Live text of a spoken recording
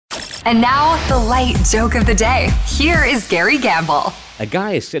And now, the light joke of the day. Here is Gary Gamble. A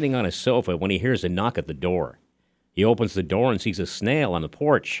guy is sitting on a sofa when he hears a knock at the door. He opens the door and sees a snail on the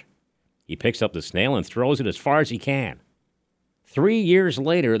porch. He picks up the snail and throws it as far as he can. 3 years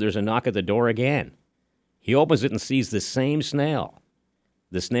later, there's a knock at the door again. He opens it and sees the same snail.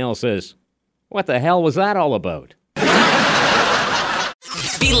 The snail says, "What the hell was that all about?"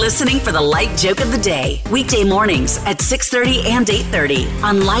 Be listening for the light joke of the day. Weekday mornings at 6:30 and 8:30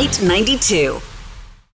 on Light 92.